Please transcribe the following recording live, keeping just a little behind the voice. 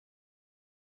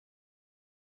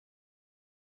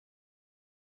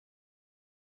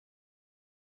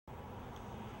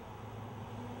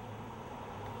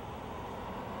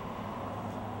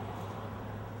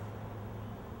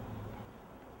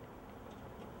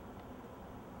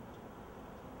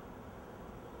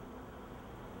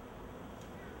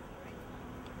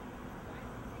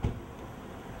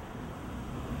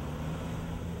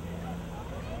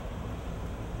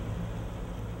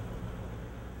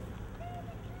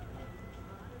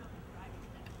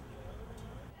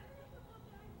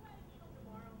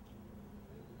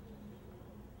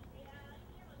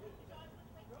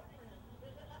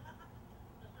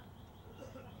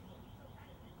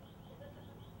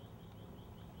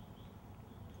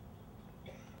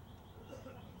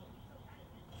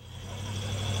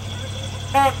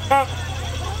He's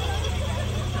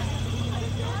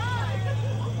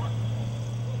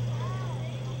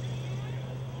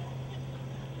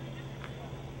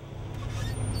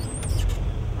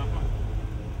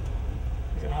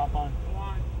gonna hop on.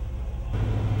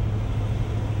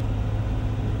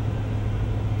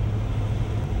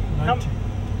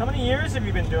 How many years have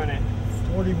you been doing it?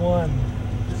 41.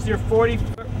 This is your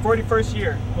 41st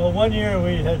year. Well, one year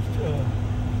we had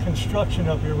construction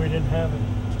up here. We didn't have it.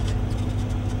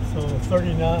 So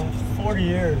 40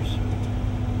 years.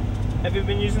 Have you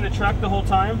been using the truck the whole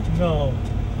time? No.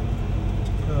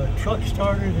 The truck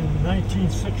started in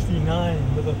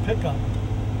 1969 with a pickup.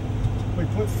 We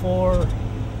put four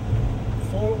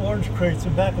orange crates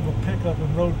in the back of a pickup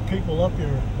and rode people up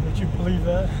here. Would you believe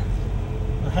that?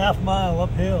 A half-mile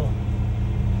uphill.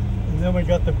 And then we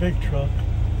got the big truck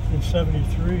in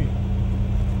 73.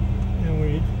 And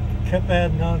we kept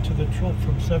adding on to the truck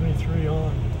from 73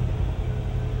 on.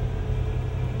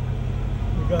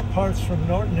 We got parts from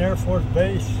Norton Air Force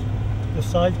Base, the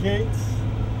side gates.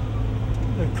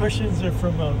 The cushions are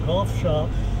from a golf shop.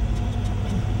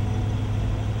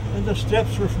 And the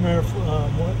steps were from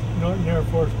Norton Air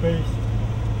Force Base.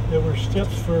 There were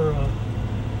steps for,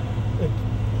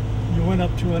 you went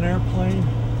up to an airplane,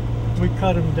 we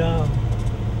cut them down.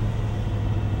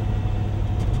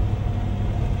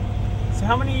 So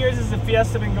how many years has the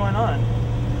Fiesta been going on?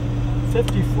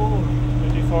 54.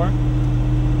 54?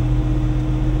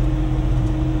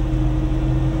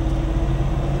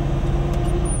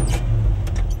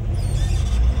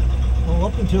 Well,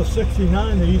 up until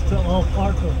 69, they used to all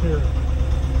park up here.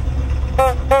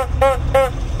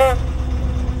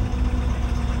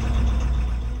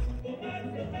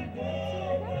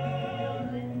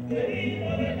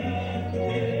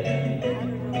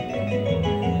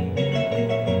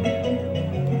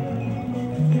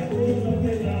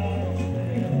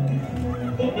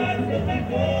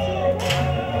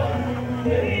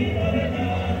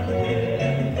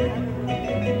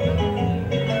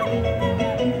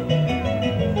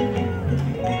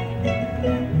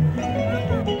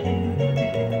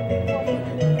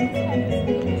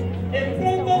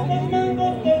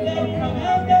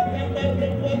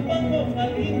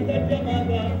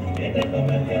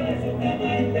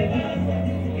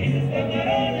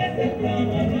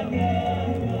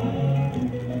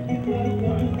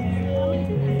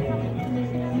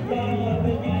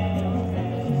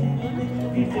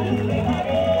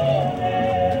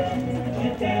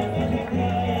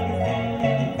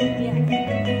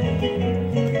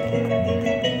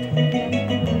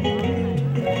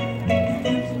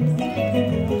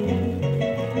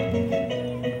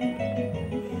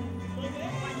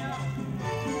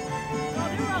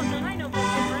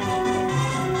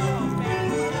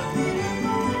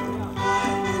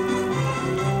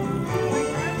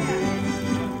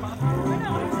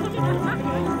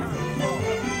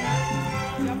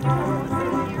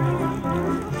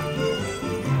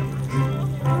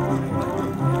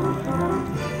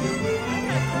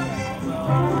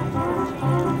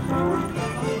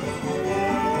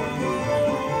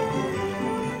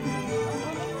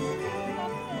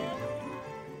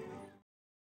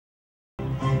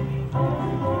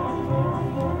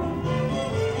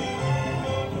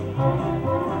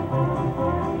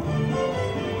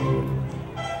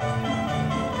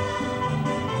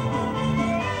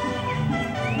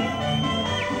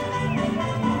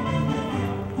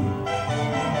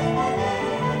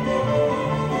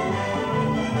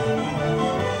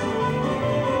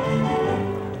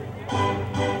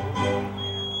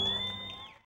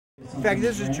 In fact,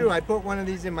 this is true. I put one of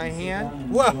these in my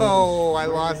hand. Whoa! I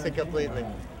lost it completely.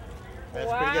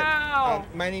 That's pretty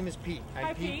good. My name is Pete.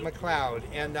 I'm Pete McLeod.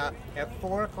 And at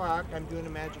 4 o'clock, I'm doing a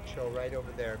magic show right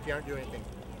over there. If you aren't doing anything,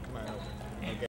 come on over. Okay.